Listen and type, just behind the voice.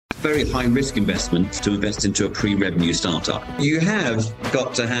very high risk investment to invest into a pre-revenue startup. You have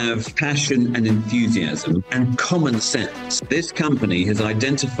got to have passion and enthusiasm and common sense. This company has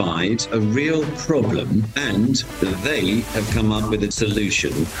identified a real problem and they have come up with a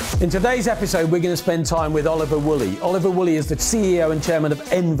solution. In today's episode, we're going to spend time with Oliver Woolley. Oliver Woolley is the CEO and chairman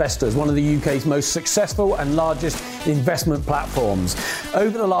of Investors, one of the UK's most successful and largest investment platforms.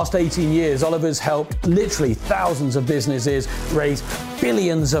 Over the last 18 years, Oliver's helped literally thousands of businesses raise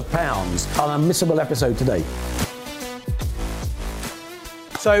billions of pounds. An unmissable episode today.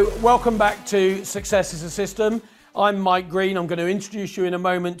 So welcome back to Success is a System. I'm Mike Green. I'm going to introduce you in a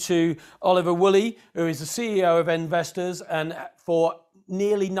moment to Oliver Woolley, who is the CEO of Investors and for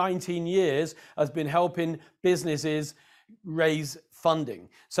nearly 19 years has been helping businesses raise funding.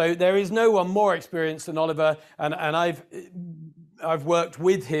 So there is no one more experienced than Oliver, and I've worked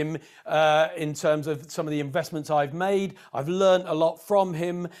with him in terms of some of the investments I've made. I've learned a lot from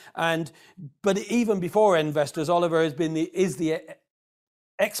him, but even before Investors, Oliver is the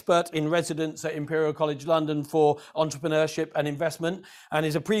expert in residence at Imperial College London for entrepreneurship and investment, and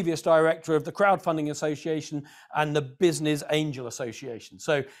is a previous director of the Crowdfunding Association and the Business Angel Association.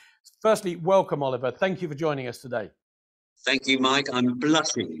 So firstly, welcome, Oliver. Thank you for joining us today. Thank you, Mike. I'm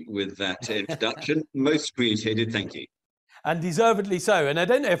blushing with that introduction. Most appreciated. Thank you. And deservedly so. And I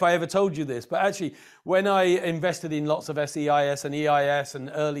don't know if I ever told you this, but actually, when I invested in lots of SEIS and EIS and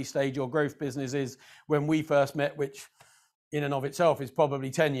early stage or growth businesses when we first met, which in and of itself is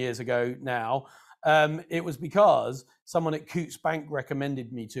probably 10 years ago now, it was because someone at Coutts Bank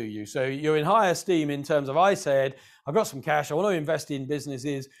recommended me to you. So you're in high esteem in terms of, I said, I've got some cash, I want to invest in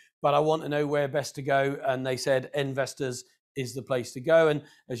businesses, but I want to know where best to go. And they said Investors is the place to go. And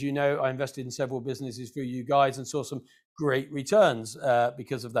as you know, I invested in several businesses through you guys and saw some great returns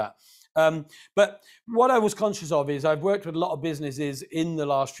because of that. But what I was conscious of is I've worked with a lot of businesses in the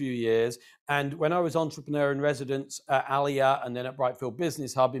last few years. And when I was entrepreneur in residence at Alia and then at Brightfield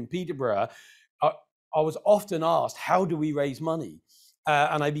Business Hub in Peterborough, I was often asked, how do we raise money?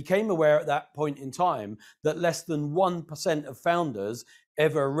 And I became aware at that point in time that less than 1% of founders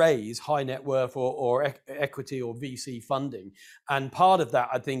ever raise high net worth or equity or VC funding. And part of that,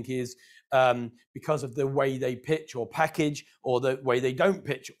 I think, is because of the way they pitch or package, or the way they don't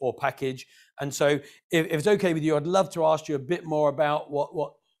pitch or package. And so if it's okay with you, I'd love to ask you a bit more about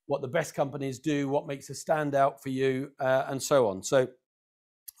what the best companies do, what makes a standout for you, and so on. So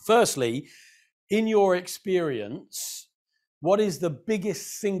firstly, in your experience, what is the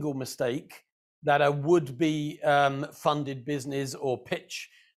biggest single mistake that a would-be funded business or pitch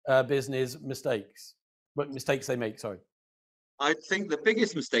business mistakes they make, sorry? I think the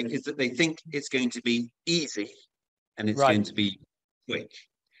biggest mistake is that they think it's going to be easy and it's Right. going to be quick.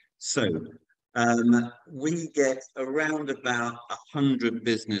 So we get around about 100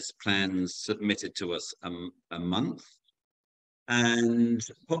 business plans submitted to us a month. And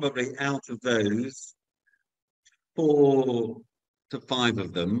probably out of those, 4 to 5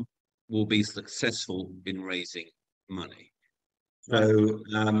 of them will be successful in raising money. So,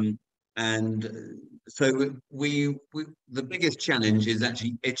 the biggest challenge is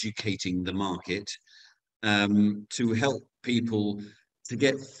actually educating the market to help people to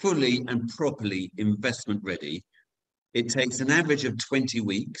get fully and properly investment ready. It takes an average of 20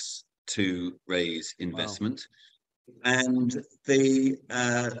 weeks to raise investment. Wow. And the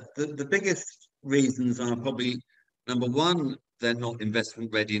biggest reasons are probably, number one, they're not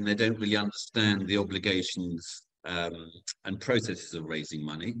investment ready and they don't really understand the obligations and processes of raising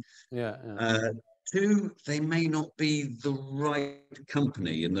money. Yeah. 2, they may not be the right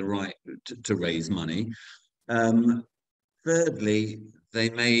company and the right to raise money. Thirdly, they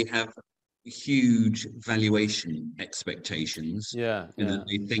may have huge valuation expectations.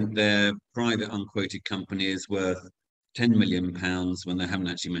 They think their private unquoted company is worth £10 million when they haven't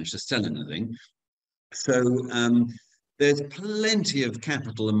actually managed to sell anything. So there's plenty of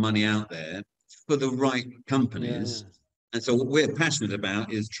capital and money out there for the right companies. Yeah. And so what we're passionate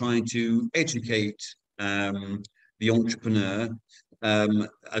about is trying to educate the entrepreneur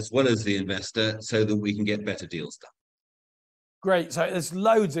as well as the investor so that we can get better deals done. Great. So there's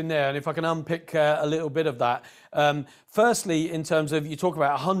loads in there. And if I can unpick a little bit of that. Firstly, in terms of, you talk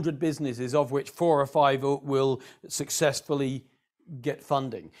about 100 businesses, of which 4 or 5 will successfully get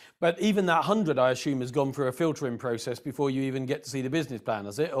funding. But even that 100, I assume, has gone through a filtering process before you even get to see the business plan,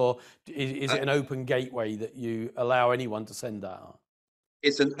 is it? Or is it an open gateway that you allow anyone to send that?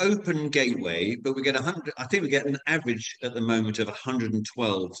 It's an open gateway, but we get 100. I think we get an average at the moment of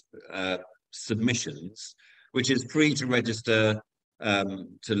 112 submissions, which is free to register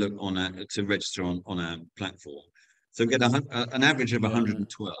to register on our platform. So get an average of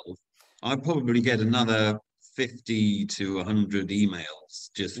 112. I probably get another 50 to 100 emails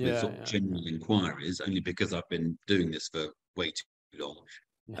just with sort of general inquiries, only because I've been doing this for way too long.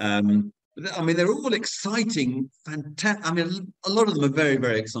 I mean, they're all exciting, fantastic. I mean, a lot of them are very,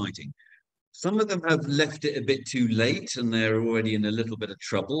 very exciting. Some of them have left it a bit too late and they're already in a little bit of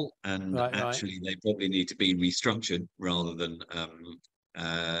trouble. And actually, they probably need to be restructured rather than.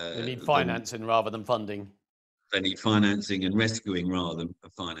 They need financing rather than funding. They need financing and rescuing rather than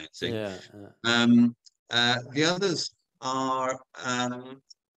financing. The others are,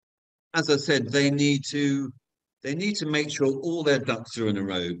 as I said, they need to make sure all their ducks are in a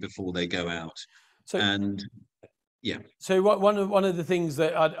row before they go out. So one of the things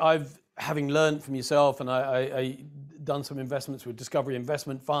that I've having learned from yourself, and I done some investments with Discovery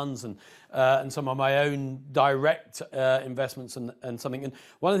Investment Funds and some of my own direct investments and something. And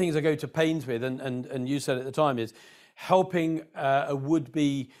one of the things I go to pains with, and you said at the time, is helping a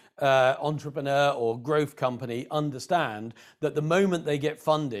would-be entrepreneur or growth company understand that the moment they get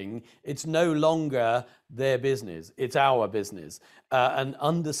funding, it's no longer their business, it's our business. And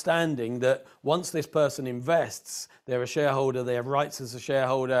understanding that once this person invests, they're a shareholder, they have rights as a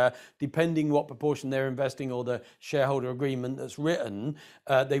shareholder, depending what proportion they're investing or the shareholder agreement that's written,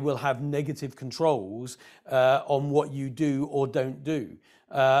 they will have negative controls on what you do or don't do.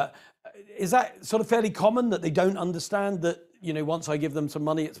 Is that sort of fairly common, that they don't understand that, once I give them some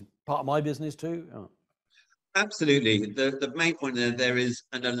money, it's part of my business too? Oh. Absolutely. The main point there is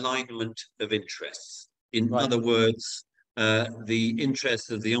an alignment of interests. In other words, the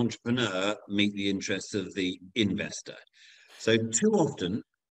interests of the entrepreneur meet the interests of the investor. So too often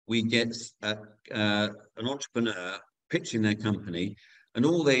we get an entrepreneur pitching their company, and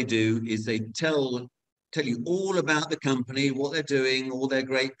all they do is they tell you all about the company, what they're doing, all their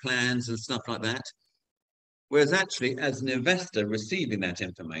great plans and stuff like that. Whereas actually, as an investor receiving that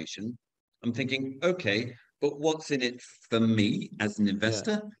information, I'm thinking, okay, but what's in it for me as an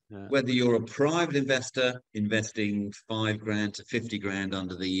investor? Whether you're a private investor investing 5 grand to 50 grand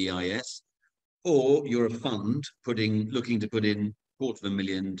under the EIS, or you're a fund looking to put in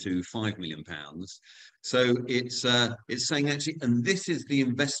 £250,000 to £5 million. So it's saying actually, and this is the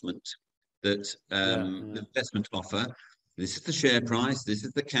investment that the investment offer. This is the share price. This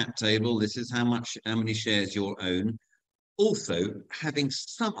is the cap table. This is how many shares you'll own. Also, having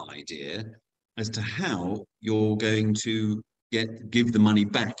some idea as to how you're going to give the money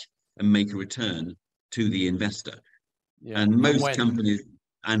back and make a return to the investor. And most companies,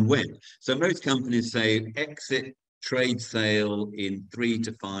 and when. So most companies say exit, trade sale in 3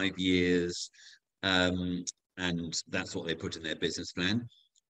 to 5 years, and that's what they put in their business plan.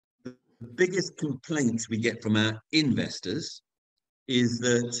 The biggest complaints we get from our investors is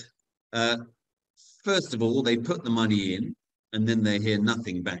that, first of all, they put the money in and then they hear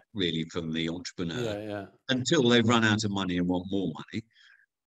nothing back really from the entrepreneur until they've run out of money and want more money.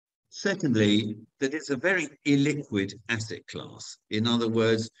 Secondly, that it's a very illiquid asset class. In other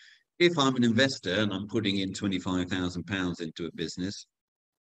words, if I'm an investor and I'm putting in £25,000 into a business,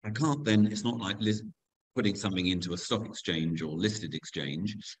 I can't then, it's not like putting something into a stock exchange or listed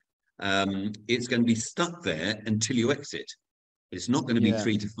exchange. It's going to be stuck there until you exit. It's not going to be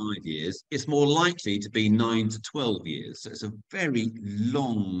 3 to 5 years. It's more likely to be 9 to 12 years. So it's a very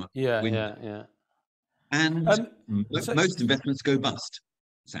long window. And most investments go bust,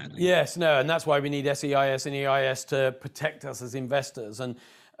 sadly. Yes, no, and that's why we need SEIS and EIS to protect us as investors.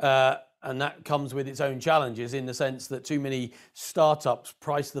 And that comes with its own challenges, in the sense that too many startups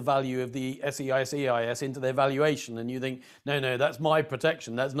price the value of the SEIS, EIS into their valuation. And you think, no, that's my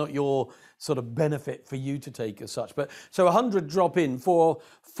protection. That's not your sort of benefit for you to take as such. But so 100 drop in, 4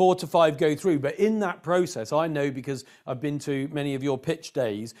 to 5 go through. But in that process, I know, because I've been to many of your pitch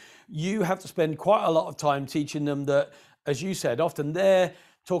days, you have to spend quite a lot of time teaching them that, as you said, often they're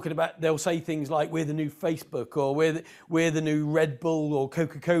talking about, they'll say things like, we're the new Facebook, or we're the new Red Bull or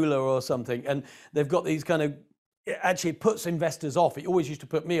Coca-Cola or something. And they've got these kind of, it actually puts investors off. It always used to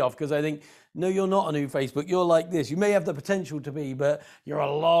put me off, because I think, no, you're not a new Facebook. You're like this. You may have the potential to be, but you're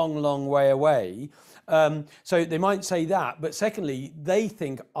a long, long way away. So they might say that. But secondly, they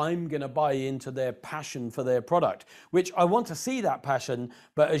think I'm going to buy into their passion for their product, which I want to see that passion.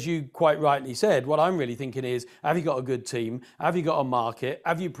 But as you quite rightly said, what I'm really thinking is, have you got a good team? Have you got a market?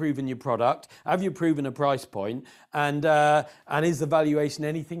 Have you proven your product? Have you proven a price point? And is the valuation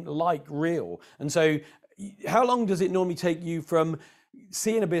anything like real? And so how long does it normally take you from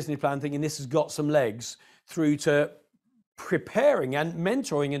seeing a business plan, thinking this has got some legs, through to preparing and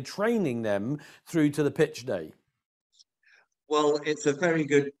mentoring and training them through to the pitch day? Well, it's a very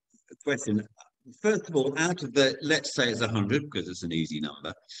good question. first of all, out of the, let's say it's 100, because it's an easy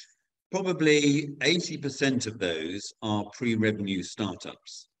number, probably 80% of those are pre-revenue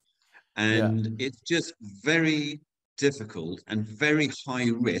startups. And it's just very difficult and very high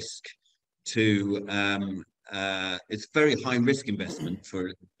risk to it's very high risk investment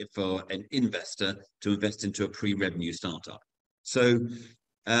for an investor to invest into a pre-revenue startup. So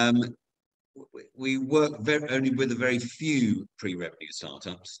we work only with a very few pre-revenue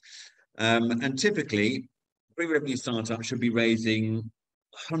startups, and typically pre-revenue startups should be raising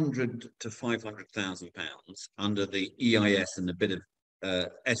 100 to 500,000 pounds under the EIS and a bit of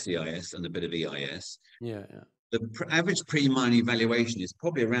SEIS and a bit of EIS. Yeah. The average pre-money valuation is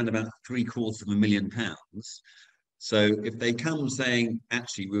probably around about £750,000. So if they come saying,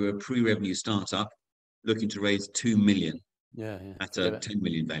 actually, we're a pre-revenue startup looking to raise 2 million at a 10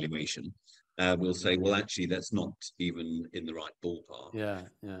 million valuation, we'll say, well, actually, that's not even in the right ballpark.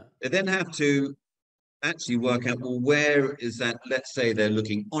 They then have to actually work out, well, where is that? Let's say they're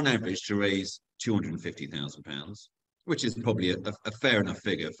looking on average to raise £250,000, which is probably a fair enough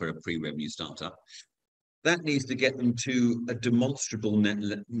figure for a pre-revenue startup. That needs to get them to a demonstrable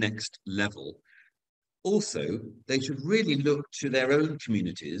next level. Also, they should really look to their own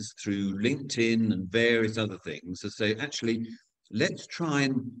communities through LinkedIn and various other things to say, actually, let's try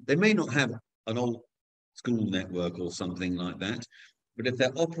and, they may not have an old school network or something like that, but if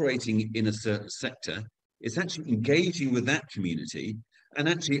they're operating in a certain sector, it's actually engaging with that community and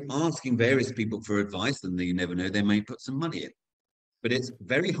actually asking various people for advice, and you never know, they may put some money in. But it's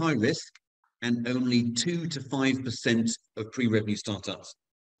very high risk, and only 2 to 5% of pre-revenue startups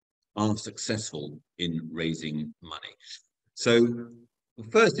are successful in raising money. So the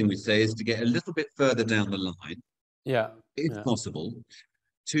first thing we say is to get a little bit further down the line, if possible,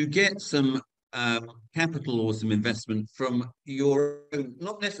 to get some capital or some investment from your own,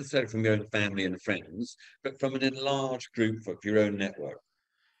 not necessarily from your own family and friends, but from an enlarged group of your own network.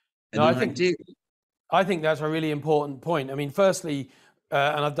 And I think that's a really important point. I mean, firstly,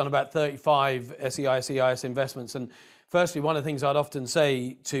 and I've done about 35 SEIS investments. And firstly, one of the things I'd often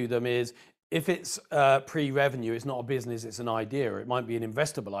say to them is, if it's pre-revenue, it's not a business, it's an idea. It might be an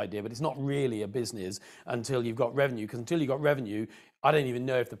investable idea, but it's not really a business until you've got revenue. Because until you've got revenue, I don't even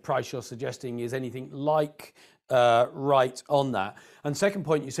know if the price you're suggesting is anything like right on that. And second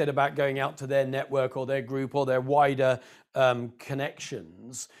point you said about going out to their network or their group or their wider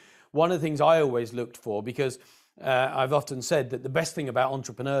connections. One of the things I always looked for, because I've often said that the best thing about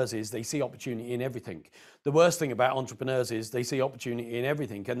entrepreneurs is they see opportunity in everything. The worst thing about entrepreneurs is they see opportunity in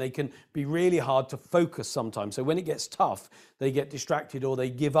everything, and they can be really hard to focus sometimes. So when it gets tough, they get distracted or they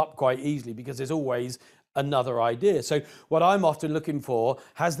give up quite easily because there's always another idea. So what I'm often looking for,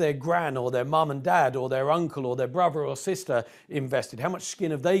 has their gran or their mum and dad or their uncle or their brother or sister invested? How much skin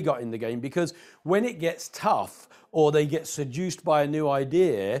have they got in the game? Because when it gets tough, or they get seduced by a new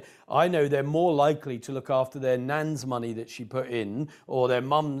idea, I know they're more likely to look after their nan's money that she put in or their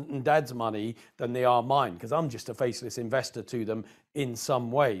mum and dad's money than they are mine, because I'm just a faceless investor to them in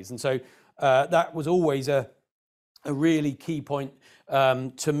some ways. And so that was always a really key point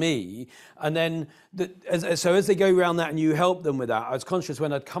to me. And then, so as they go around that and you help them with that, I was conscious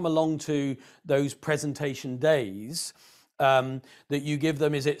when I'd come along to those presentation days, that you give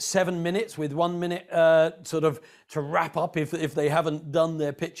them, is it 7 minutes with 1 minute sort of to wrap up if they haven't done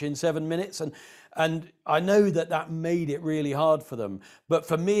their pitch in 7 minutes? And I know that made it really hard for them. But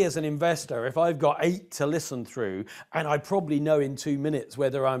for me as an investor, if I've got 8 to listen through, and I probably know in 2 minutes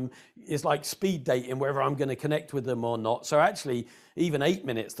whether it's like speed dating, whether I'm going to connect with them or not. So actually, even 8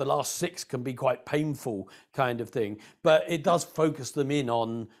 minutes, the last 6 can be quite painful kind of thing. But it does focus them in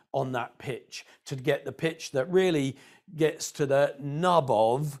on that pitch, to get the pitch that really gets to the nub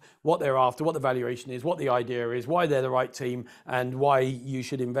of what they're after, what the valuation is, what the idea is, why they're the right team, and why you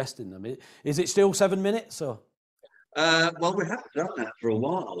should invest in them. Is it still 7 minutes? Or? Well, we haven't done that for a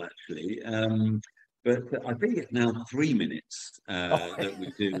while, actually. But I think it's now 3 minutes that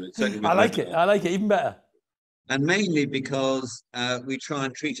we do. I like it. I like it even better. And mainly because we try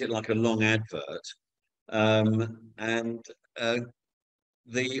and treat it like a long advert. And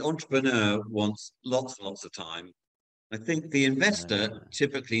the entrepreneur wants lots and lots of time. I think the investor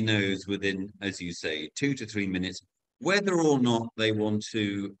typically knows within, as you say, 2 to 3 minutes, whether or not they want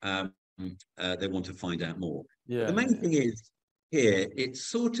to find out more. Yeah. The main thing is here, it's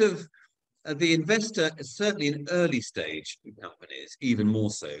sort of the investor, certainly in early stage companies, even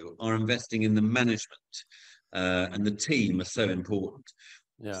more so, are investing in the management, and the team are so important.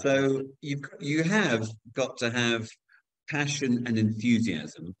 Yeah. So you have got to have passion and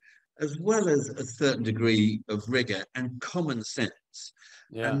enthusiasm. as well as a certain degree of rigor and common sense,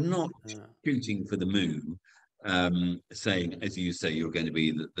 and not shooting for the moon, saying, as you say, you're going to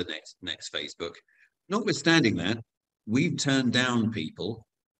be the next Facebook. Notwithstanding that, we've turned down people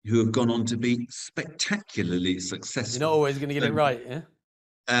who have gone on to be spectacularly successful. You're not always going to get it right,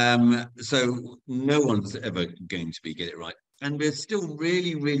 yeah? So no one's ever going to get it right. And we're still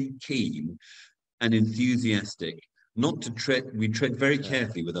really, really keen and enthusiastic not to we tread very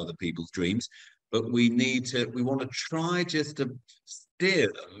carefully with other people's dreams, but we want to try just to steer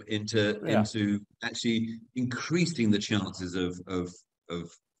them into actually increasing the chances of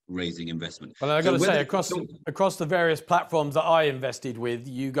raising investment. Well, I got to say, across the various platforms that I invested with,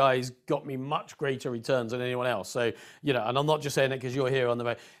 you guys got me much greater returns than anyone else. So, and I'm not just saying it because you're here on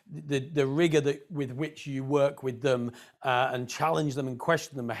the rigor with which you work with them and challenge them and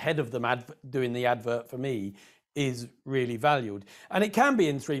question them ahead of them doing the advert for me is really valued. And it can be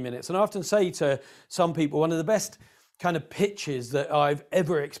in 3 minutes. And I often say to some people, one of the best kind of pitches that I've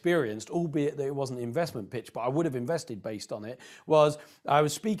ever experienced, albeit that it wasn't an investment pitch, but I would have invested based on it, was I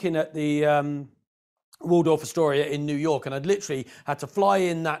was speaking at the Waldorf Astoria in New York, and I'd literally had to fly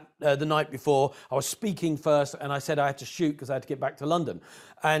in the night before. I was speaking first, and I said I had to shoot because I had to get back to London.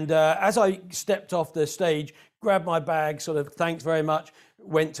 And as I stepped off the stage, grabbed my bag, sort of thanks very much,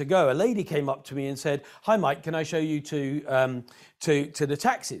 went to go. A lady came up to me and said, "Hi, Mike, can I show you to the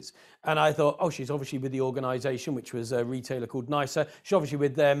taxis?" And I thought, oh, she's obviously with the organisation, which was a retailer called Nicer. She's obviously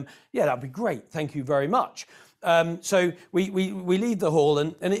with them. Yeah, that'd be great. Thank you very much. So we leave the hall,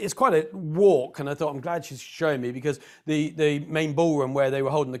 and it's quite a walk, and I thought, I'm glad she's showing me, because the main ballroom where they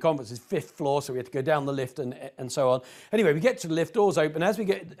were holding the conference is 5th floor, so we had to go down the lift and so on. Anyway, we get to the lift, doors open. As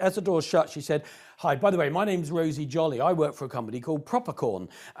the doors shut, she said, "Hi, by the way, my name's Rosie Jolly. I work for a company called Propercorn.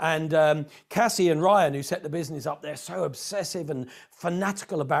 And Cassie and Ryan, who set the business up, they're so obsessive and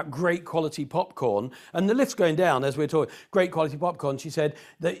fanatical about great quality popcorn." And the lift's going down as we're talking, great quality popcorn. She said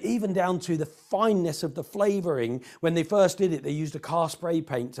that even down to the fineness of the flavouring, when they first did it, they used a car spray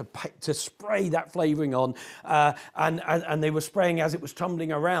paint to spray that flavouring on. And they were spraying as it was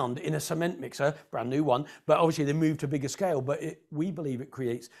tumbling around in a cement mixer, brand new one. But obviously they moved to a bigger scale. But we believe it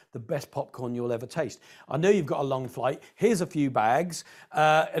creates the best popcorn you'll ever taste. I know you've got a long flight. Here's a few bags.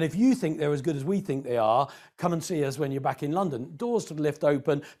 And if you think they're as good as we think they are, come and see us when you're back in London. Doors to the lift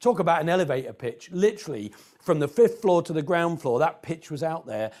open. Talk about an elevator pitch. Literally, from the 5th floor to the ground floor, that pitch was out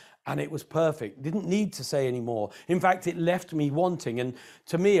there. And it was perfect. Didn't need to say any more. In fact, it left me wanting. And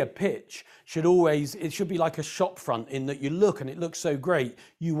to me, a pitch should be like a shop front, in that you look and it looks so great,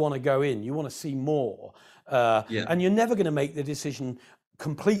 you want to go in, you want to see more. And you're never going to make the decision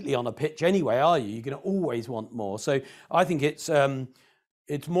completely on a pitch anyway, are you? You're going to always want more. So I think it's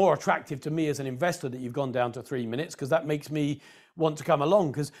more attractive to me as an investor that you've gone down to 3 minutes, because that makes me want to come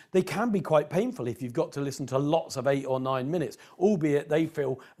along, because they can be quite painful if you've got to listen to lots of 8 or 9 minutes, albeit they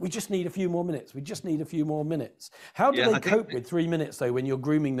feel we just need a few more minutes. We just need a few more minutes. How do they cope with 3 minutes though, when you're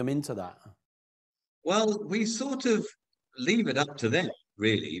grooming them into that? Well, we sort of leave it up to them,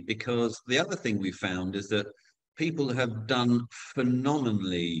 really, because the other thing we found is that people have done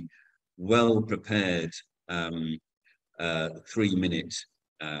phenomenally well prepared 3 minute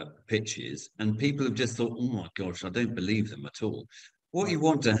pitches, and people have just thought, oh my gosh, I don't believe them at all. What you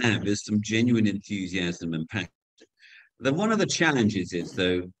want to have is some genuine enthusiasm and passion. Then one of the challenges is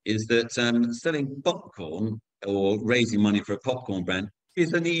that selling popcorn or raising money for a popcorn brand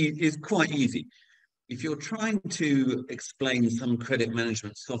is quite easy. If you're trying to explain some credit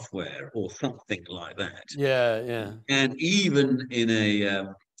management software or something like that, and even in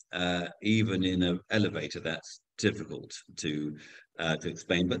an elevator, that's difficult to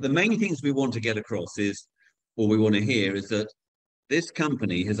explain. But the main things we want to get across we want to hear is that this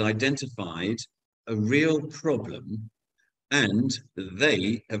company has identified a real problem, and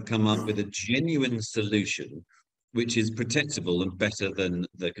they have come up with a genuine solution which is protectable and better than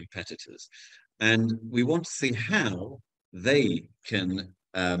the competitors. And we want to see how they can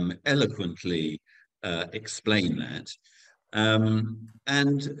eloquently explain that.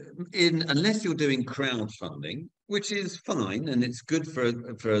 Unless you're doing crowdfunding, which is fine and it's good for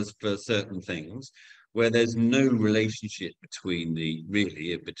certain things, where there's no relationship between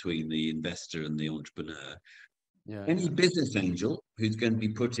the investor and the entrepreneur. Any business angel who's going to be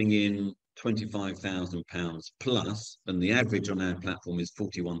putting in £25,000 plus, and the average on our platform is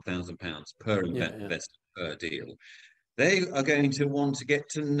 £41,000 per investor per deal, they are going to want to get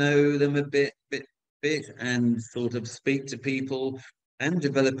to know them a bit and sort of speak to people and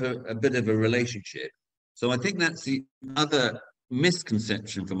develop a bit of a relationship. So I think that's the other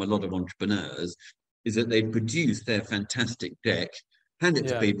misconception from a lot of entrepreneurs, is that they produce their fantastic deck, hand it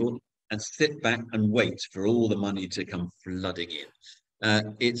to people, and sit back and wait for all the money to come flooding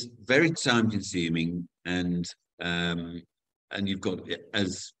in. It's very time consuming, and you've got to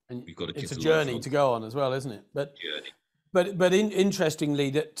it's kiss a a journey to go on as well, isn't it? Journey. But interestingly,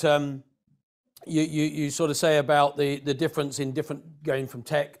 that you sort of say about the difference in different going from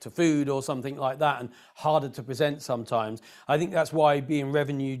tech to food or something like that, and harder to present sometimes. I think that's why being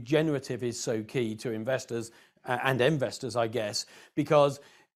revenue generative is so key to investors and investors, I guess, because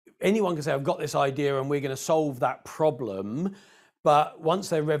anyone can say, I've got this idea and we're going to solve that problem. But once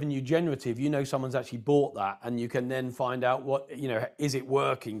they're revenue generative, someone's actually bought that, and you can then find out what, is it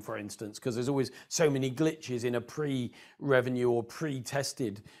working, for instance, because there's always so many glitches in a pre-revenue or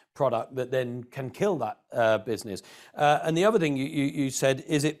pre-tested product that then can kill that business. And the other thing you said,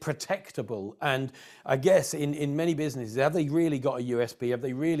 is it protectable? And I guess in many businesses, have they really got a USP? Have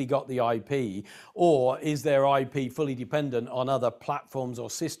they really got the IP? Or is their IP fully dependent on other platforms or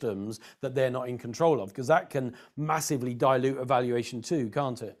systems that they're not in control of? Because that can massively dilute a valuation too,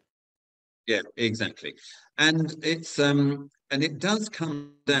 can't it? Yeah, exactly. And it's and it does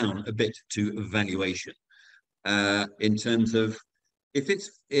come down a bit to valuation, in terms of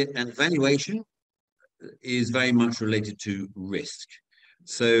and valuation is very much related to risk.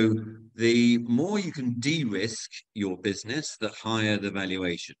 So the more you can de-risk your business, the higher the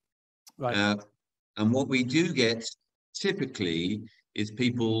valuation. Right. And what we do get typically is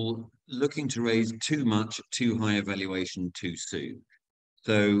people looking to raise too much, too high a valuation too soon.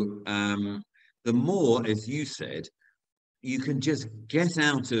 So the more, as you said, you can just get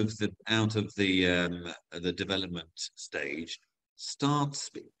out of the development stage, start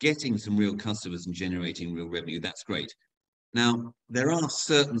getting some real customers and generating real revenue. That's great. Now, there are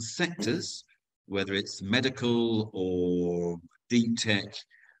certain sectors, whether it's medical or deep tech,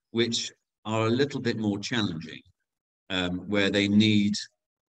 which are a little bit more challenging, where they need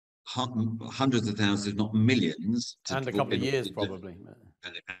hundreds of thousands, if not millions, and a couple of years probably,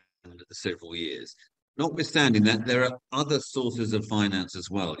 and several years. Notwithstanding that, there are other sources of finance as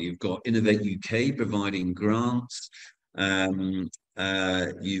well. You've got Innovate UK providing grants.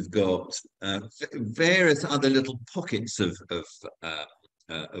 You've got various other little pockets of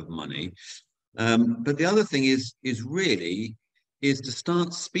money. But the other thing is to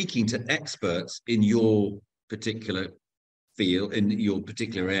start speaking to experts in your particular field, in your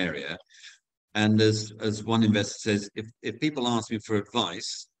particular area. And as one investor says, if people ask me for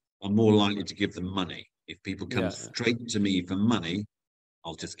advice, I'm more likely to give them money. If people come straight to me for money,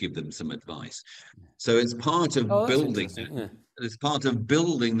 I'll just give them some advice. So it's part of building that. It's part of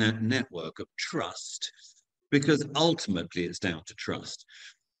building that network of trust, because ultimately it's down to trust.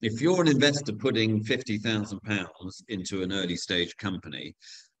 If you're an investor putting £50,000 into an early stage company,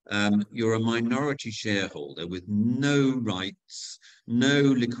 you're a minority shareholder with no rights, no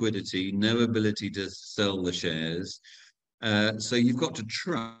liquidity, no ability to sell the shares. So you've got to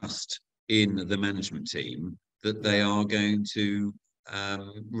trust in the management team that they are going to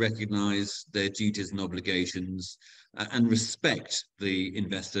recognize their duties and obligations and respect the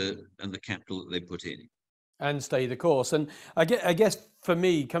investor and the capital that they put in. And stay the course. And I guess for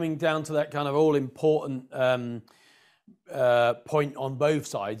me, coming down to that kind of all important point on both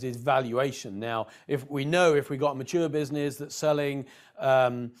sides is valuation. Now, if we got a mature business that's selling,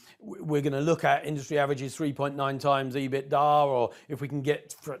 we're going to look at industry averages 3.9 times EBITDA, or if we can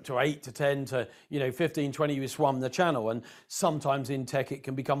get to 8 to 10 to 15, 20, we swum the channel. And sometimes in tech it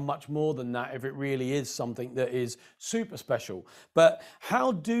can become much more than that if it really is something that is super special. But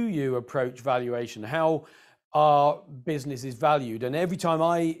how do you approach valuation? How our business is valued? And every time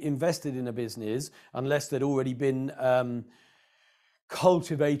I invested in a business, unless they'd already been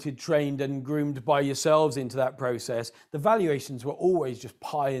cultivated, trained and groomed by yourselves into that process, the valuations were always just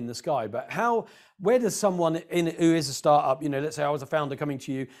pie in the sky. But where does someone who is a startup, let's say I was a founder coming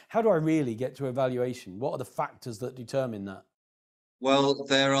to you, how do I really get to a valuation? What are the factors that determine that? Well,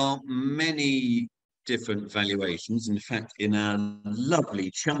 there are many different valuations. In fact, in our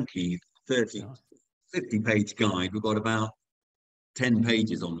lovely chunky 50-page guide, we've got about 10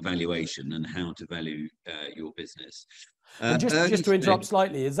 pages on valuation and how to value your business. Just to interrupt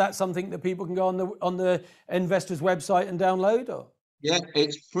slightly, is that something that people can go on the investor's website and download? Or? Yeah,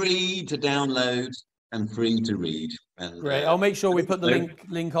 it's free to download and free to read. And, great. I'll make sure we put the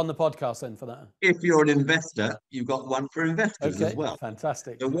link on the podcast then for that. If you're an investor, you've got one for investors as well.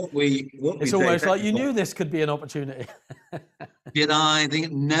 Fantastic. So it's almost like you knew this could be an opportunity. Did I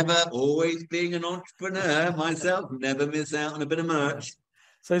think never, always being an entrepreneur myself, never miss out on a bit of merch.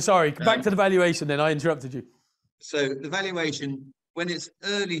 So sorry, back to the valuation then, I interrupted you. So the valuation, when it's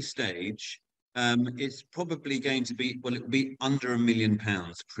early stage, it's probably going to be, well, it will be under £1 million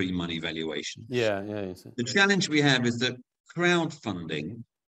pre-money valuation. Yeah. The challenge we have is that crowdfunding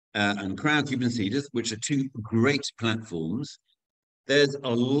and crowdkeeping seeders, which are two great platforms, there's a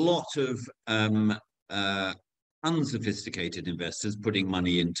lot of unsophisticated investors putting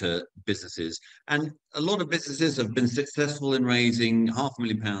money into businesses. And a lot of businesses have been successful in raising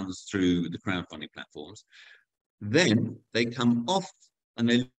 £500,000 through the crowdfunding platforms. Then they come off and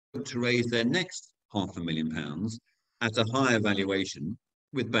they look to raise their next £500,000 at a higher valuation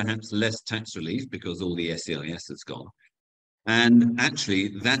with perhaps less tax relief because all the SEIS has gone. And actually,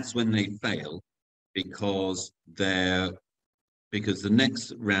 that's when they fail because the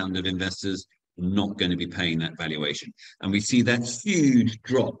next round of investors are not going to be paying that valuation. And we see that huge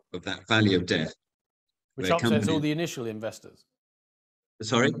drop of that value of death. Which upsets all the initial investors.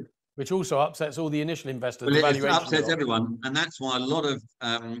 Sorry? Which also upsets all the initial investors. Well, it upsets everyone. And that's why a lot of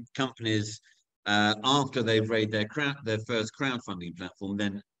companies, after they've raised their first crowdfunding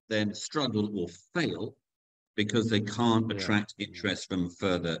platform, then struggle or fail because they can't attract interest from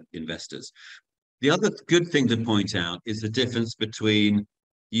further investors. The other good thing to point out is the difference between,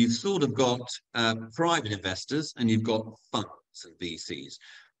 you've sort of got private investors and you've got funds and VCs.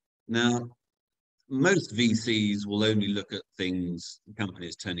 Now, most VCs will only look at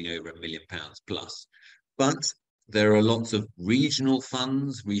companies turning over £1 million plus, but there are lots of regional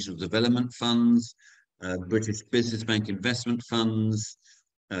funds, regional development funds, British Business Bank investment funds,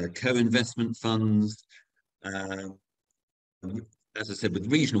 co-investment funds. As I said, with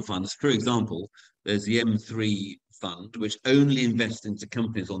regional funds, for example, there's the M3 fund, which only invests into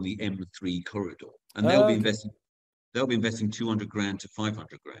companies on the M3 corridor, and they'll be investing £200,000 to £500,000.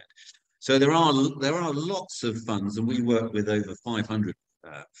 So there are lots of funds, and we work with over 500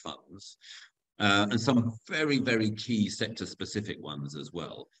 funds, and some very, very key sector-specific ones as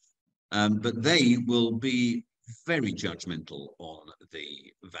well. But they will be very judgmental on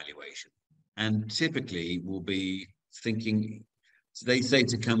the valuation, and typically will be thinking. So they say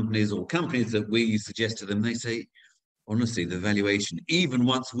to companies, or companies that we suggest to them, they say, honestly, the valuation, even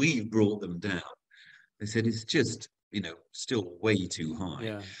once we've brought them down, they said it's just, still way too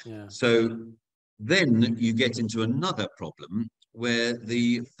high. Yeah. So then you get into another problem where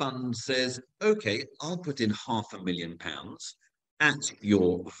the fund says, okay, I'll put in £500,000 at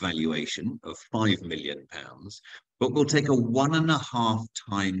your valuation of £5 million, but we'll take a 1.5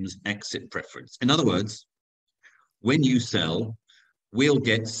 times exit preference. In other words, when you sell, we'll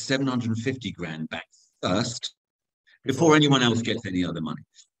get £750,000 back first before anyone else gets any other money.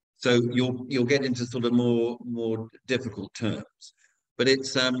 So you'll get into sort of more difficult terms. But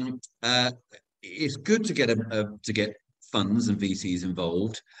it's good to get funds and VCs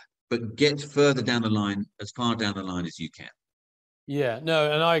involved, but get further down the line, as far down the line as you can. Yeah,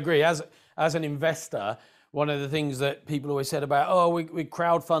 no, and I agree. As an investor, one of the things that people always said about, we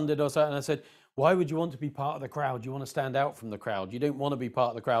crowdfunded or something, and I said, why would you want to be part of the crowd? You want to stand out from the crowd. You don't want to be part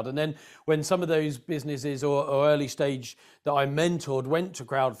of the crowd. And then when some of those businesses or early stage that I mentored went to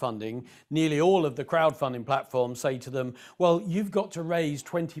crowdfunding, nearly all of the crowdfunding platforms say to them, well, you've got to raise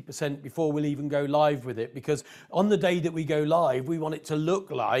 20% before we'll even go live with it, because on the day that we go live, we want it to look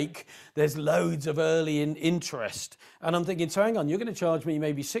like there's loads of early interest. And I'm thinking, so hang on, you're going to charge me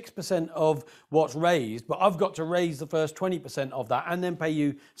maybe 6% of what's raised, but I've got to raise the first 20% of that and then pay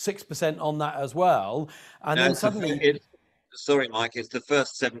you 6% on that as well. And then suddenly... Sorry, Mike, it's the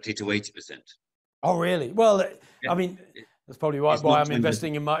first 70 to 80%. Oh, really? Well, yeah. I mean, that's probably why I'm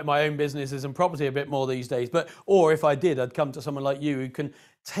investing in my own businesses and property a bit more these days. Or if I did, I'd come to someone like you who can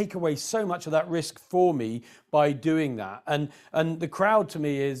take away so much of that risk for me by doing that. And the crowd to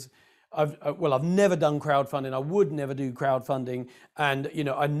me is... I've never done crowdfunding. I would never do crowdfunding. And,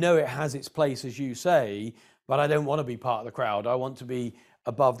 I know it has its place, as you say, but I don't want to be part of the crowd. I want to be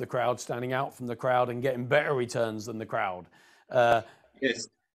above the crowd, standing out from the crowd and getting better returns than the crowd. Yes.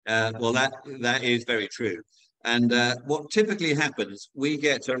 Well, that is very true. And what typically happens, we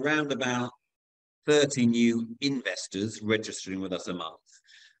get around about 30 new investors registering with us a month.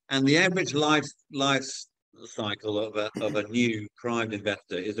 And the average life cycle of a new private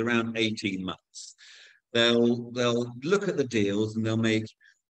investor is around 18 months. They'll look at the deals and they'll make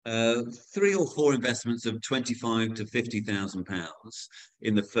 3 or 4 investments of £25,000 to £50,000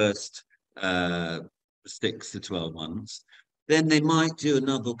 in the first 6 to 12 months. Then they might do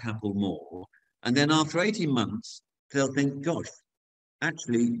another couple more, and then after 18 months they'll think, gosh,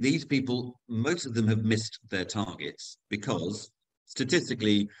 actually these people, most of them have missed their targets, because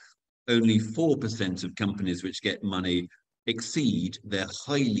statistically only 4% of companies which get money exceed their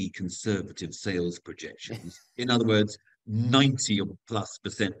highly conservative sales projections. In other words,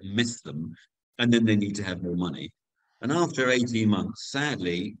 90+% miss them and then they need to have more money. And after 18 months,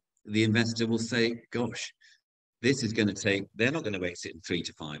 sadly, the investor will say, gosh, this is going to take, they're not going to exit in 3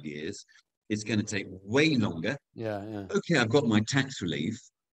 to 5 years. It's going to take way longer. Yeah, yeah. Okay, I've got my tax relief,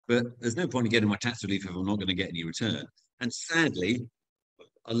 but there's no point in getting my tax relief if I'm not going to get any return. And sadly,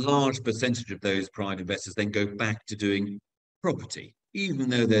 a large percentage of those private investors then go back to doing property, even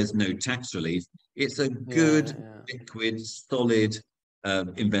though there's no tax relief. It's a good, liquid, solid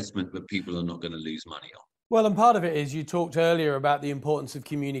investment that people are not going to lose money on. Well, and part of it is you talked earlier about the importance of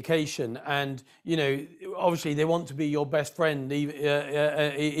communication, and obviously they want to be your best friend,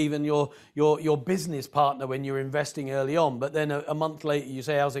 even your business partner when you're investing early on. But then a month later you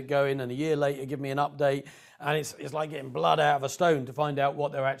say, "How's it going?" and a year later, give me an update, and it's like getting blood out of a stone to find out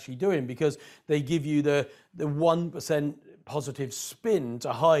what they're actually doing, because they give you the 1% positive spin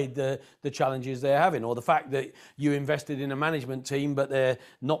to hide the challenges they're having, or the fact that you invested in a management team but they're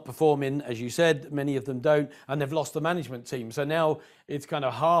not performing, as you said, many of them don't, and they've lost the management team. So now it's kind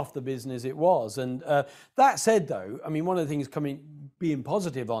of half the business it was. And that said, though, I mean, one of the things being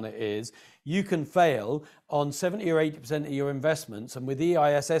positive on it is you can fail on 70 or 80% of your investments, and with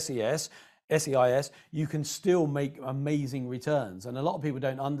SEIS, you can still make amazing returns. And a lot of people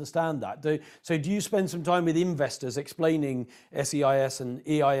don't understand that. So do you spend some time with investors explaining SEIS and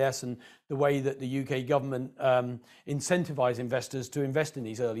EIS and the way that the UK government incentivize investors to invest in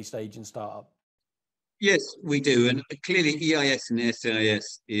these early stage and startup? Yes, we do. And clearly EIS and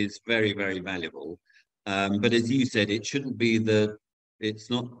SEIS is very, very valuable. But as you said, it shouldn't be it's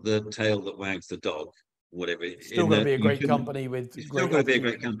not the tail that wags the dog, whatever. It's still going to be a great company with it's still going to be a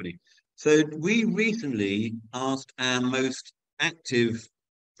great company. So we recently asked our most active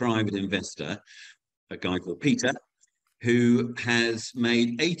private investor, a guy called Peter, who has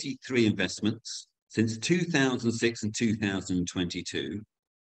made 83 investments since 2006 and 2022.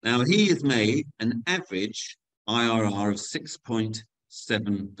 Now, he has made an average IRR of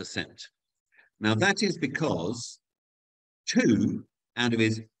 6.7%. Now, that is because 2 out of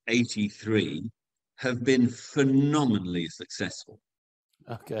his 83 have been phenomenally successful.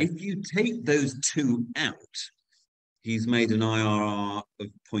 Okay. If you take those 2 out, he's made an IRR of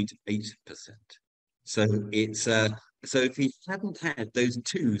 0.8%. So so if he hadn't had those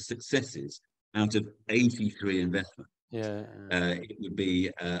 2 successes out of 83 investments, it would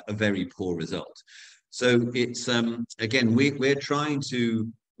be a very poor result. So it's again, we're trying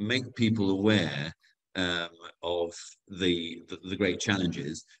to make people aware of the great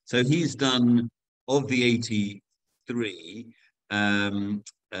challenges. So he's done, of the 83,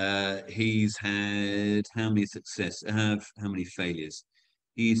 he's had how many how many failures?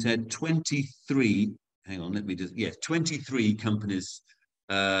 He's had 23. Hang on, let me just, 23 companies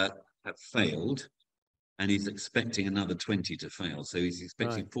have failed, and he's expecting another 20 to fail. So he's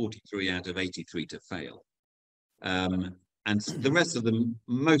expecting 43 out of 83 to fail. And the rest of them,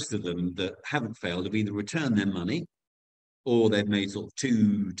 most of them that haven't failed, have either returned their money, or they've made sort of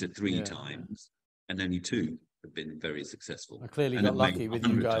 2 to 3 times, and only 2 have been very successful. I clearly got lucky with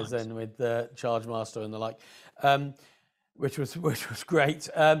you guys then, with the Charge Master and the like, which was great.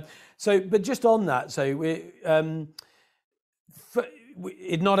 But just on that, so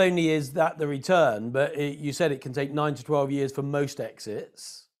it not only is that the return, but you said it can take 9 to 12 years for most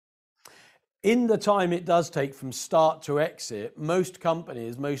exits. In the time it does take from start to exit, most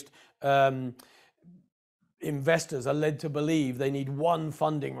companies, most investors are led to believe they need one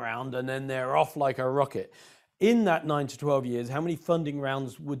funding round and then they're off like a rocket. In that 9 to 12 years, how many funding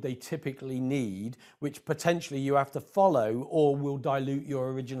rounds would they typically need, which potentially you have to follow or will dilute your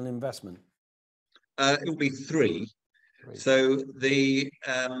original investment? It will be 3. So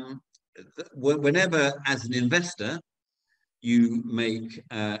whenever, as an investor, you make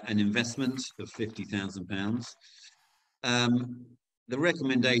an investment of £50,000, the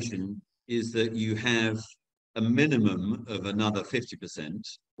recommendation is that you have a minimum of another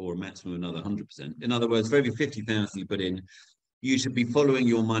 50% or a maximum of another 100%. In other words, for every 50,000 you put in, you should be following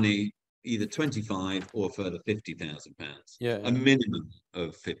your money either 25 or a further £50,000. A minimum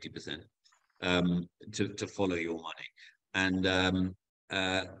of 50% to follow your money. And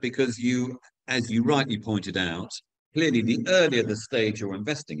because you, as you rightly pointed out, clearly the earlier the stage you're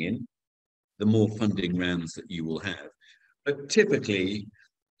investing in, the more funding rounds that you will have. But typically,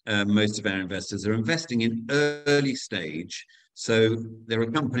 most of our investors are investing in early stage. So they're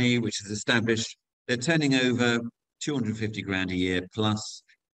a company which is established, they're turning over 250 grand a year plus.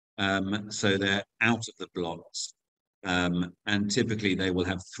 So they're out of the blocks. And typically they will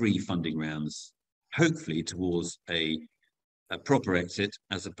have 3 funding rounds, hopefully towards a proper exit,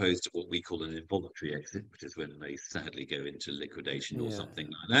 as opposed to what we call an involuntary exit, which is when they sadly go into liquidation or something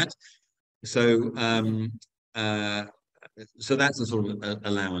like that. So so that's a sort of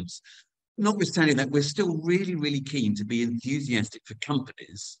allowance. Notwithstanding that, we're still really, really keen to be enthusiastic for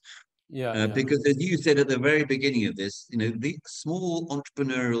companies. Because as you said at the very beginning of this, the small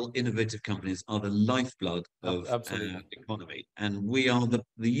entrepreneurial innovative companies are the lifeblood of our economy, and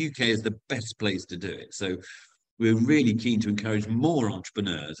the UK is the best place to do it. So we're really keen to encourage more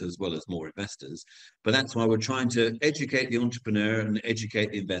entrepreneurs as well as more investors. But that's why we're trying to educate the entrepreneur and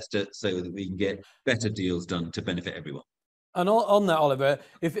educate the investor so that we can get better deals done to benefit everyone. And on that, Oliver,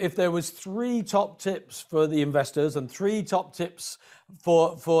 if there was 3 top tips for the investors and 3 top tips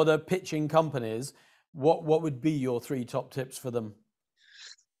for the pitching companies, what would be your 3 top tips for them?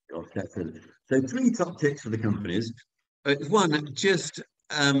 Gosh, that's it. So 3 top tips for the companies. One, just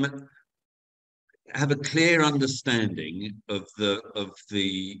have a clear understanding of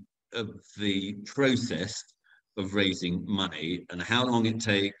the process of raising money and how long it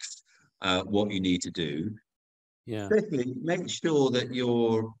takes, what you need to do. Yeah. Secondly, make sure that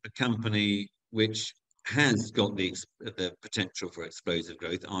you're a company which has got the potential for explosive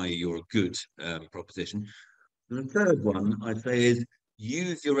growth, i.e. you're a good proposition. And the third one I'd say is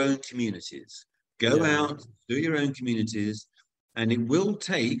use your own communities. Go out, do your own communities, and it will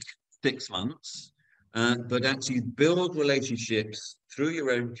take 6 months, but actually build relationships through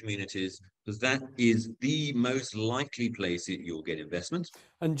your own communities, because that is the most likely place that you'll get investment.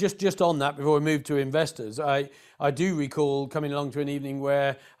 And just on that, before we move to investors, I do recall coming along to an evening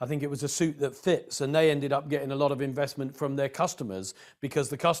where I think it was a suit that fits, and they ended up getting a lot of investment from their customers because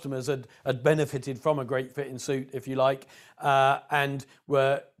the customers had benefited from a great fitting suit, if you like, and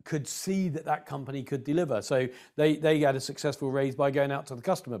could see that company could deliver. So they had a successful raise by going out to the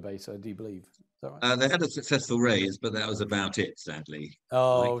customer base, I do believe. Is that right? They had a successful raise, but that was about it, sadly.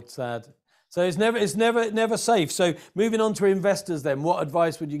 Oh, it's sad. So it's never safe. So moving on to investors, then, what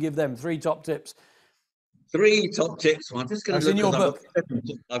advice would you give them? 3 top tips. 3 top tips. Well, I'm just going to look. In your book.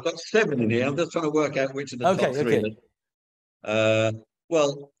 I've got 7 in here. I'm just trying to work out which of the top 3. Okay.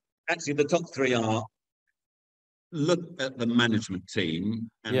 Well, actually, the top 3 are: look at the management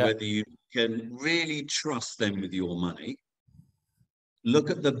team and whether you can really trust them with your money. Look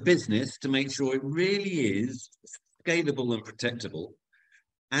at the business to make sure it really is scalable and protectable.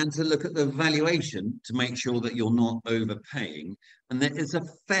 And to look at the valuation to make sure that you're not overpaying and that it's a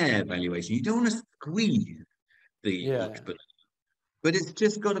fair valuation. You don't want to squeeze the entrepreneur, but it's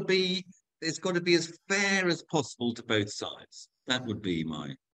just got to be as fair as possible to both sides. That would be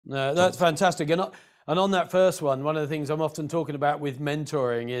my. No, that's fantastic. And on that first one of the things I'm often talking about with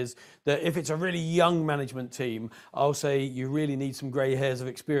mentoring is that if it's a really young management team, I'll say you really need some grey hairs of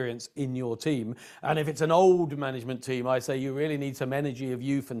experience in your team. And if it's an old management team, I say you really need some energy of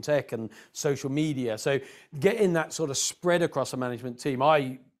youth and tech and social media. So getting that sort of spread across a management team,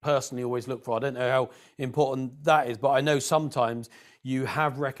 I personally always look for. I don't know how important that is, but I know sometimes you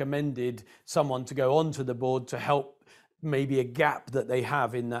have recommended someone to go onto the board to help maybe a gap that they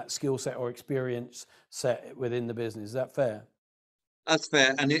have in that skill set or experience set within the business. Is that fair? That's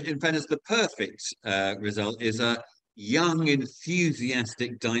fair. And in fairness, the perfect result is a young,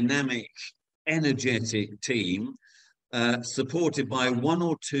 enthusiastic, dynamic, energetic team supported by 1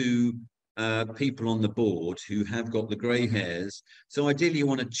 or 2 people on the board who have got the grey hairs. So ideally you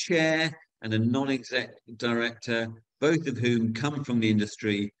want a chair and a non-exec director, both of whom come from the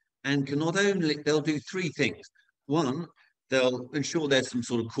industry and they'll do 3 things. 1, they'll ensure there's some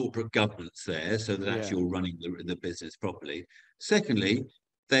sort of corporate governance there so that actually you're running the business properly. Secondly,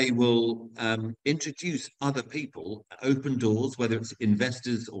 they will introduce other people, open doors, whether it's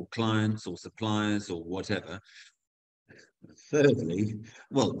investors or clients or suppliers or whatever. Thirdly,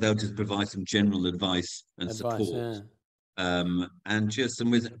 well, they'll just provide some general advice and support. And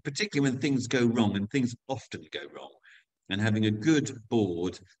particularly when things go wrong, and things often go wrong, and having a good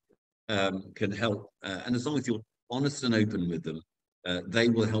board can help. And as long as you're honest and open with them, they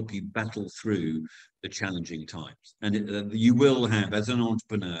will help you battle through the challenging times. And you will have, as an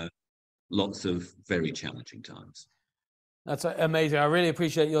entrepreneur, lots of very challenging times. That's amazing. I really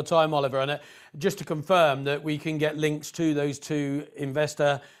appreciate your time, Oliver. And just to confirm that we can get links to those 2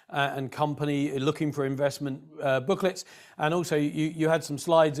 investor and company looking for investment booklets. And also you had some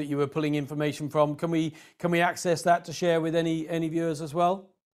slides that you were pulling information from. Can we access that to share with any viewers as well?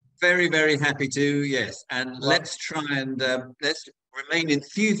 Very, very happy to, yes. And let's try and let's remain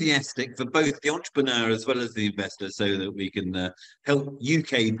enthusiastic for both the entrepreneur as well as the investor so that we can help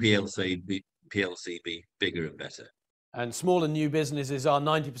UK PLC be bigger and better. And small and new businesses are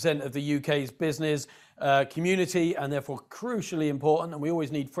 90% of the UK's business community, and therefore crucially important. And we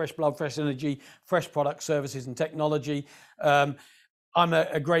always need fresh blood, fresh energy, fresh products, services and technology. I'm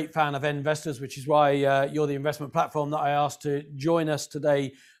a great fan of Investors, which is why you're the investment platform that I asked to join us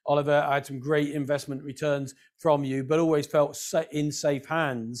today, Oliver. I had some great investment returns from you, but always felt in safe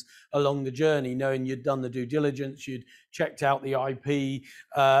hands along the journey, knowing you'd done the due diligence, you'd checked out the IP,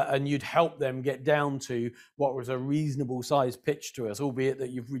 and you'd helped them get down to what was a reasonable size pitch to us, albeit that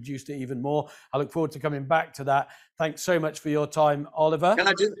you've reduced it even more. I look forward to coming back to that. Thanks so much for your time, Oliver. Can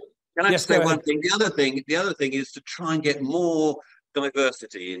I just say one thing? The other thing is to try and get more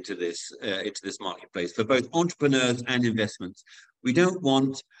diversity into this marketplace for both entrepreneurs and investments. We don't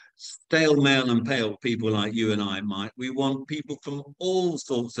want stale male and pale people like you and I, Mike. We want people from all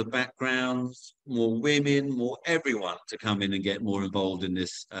sorts of backgrounds, more women, more everyone to come in and get more involved in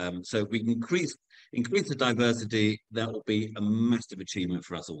this. So if we can increase the diversity, that will be a massive achievement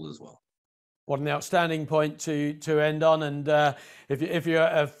for us all as well. What an outstanding point to end on. And if you're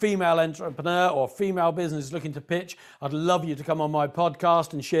a female entrepreneur or female business looking to pitch, I'd love you to come on my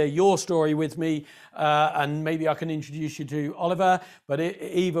podcast and share your story with me. And maybe I can introduce you to Oliver. But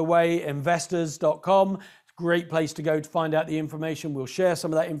either way, investors.com. Great place to go to find out the information. We'll share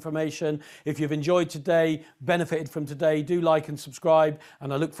some of that information. If you've enjoyed today, benefited from today, do like and subscribe.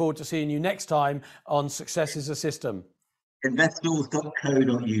 And I look forward to seeing you next time on Success is a System.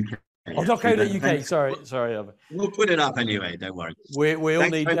 Investors.co.uk. Oh, .co.uk. Sorry. We'll put it up anyway. Don't worry. We all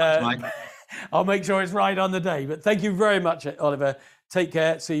need. I'll make sure it's right on the day. But thank you very much, Oliver. Take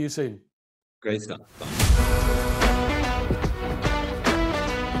care. See you soon. Great stuff. Bye.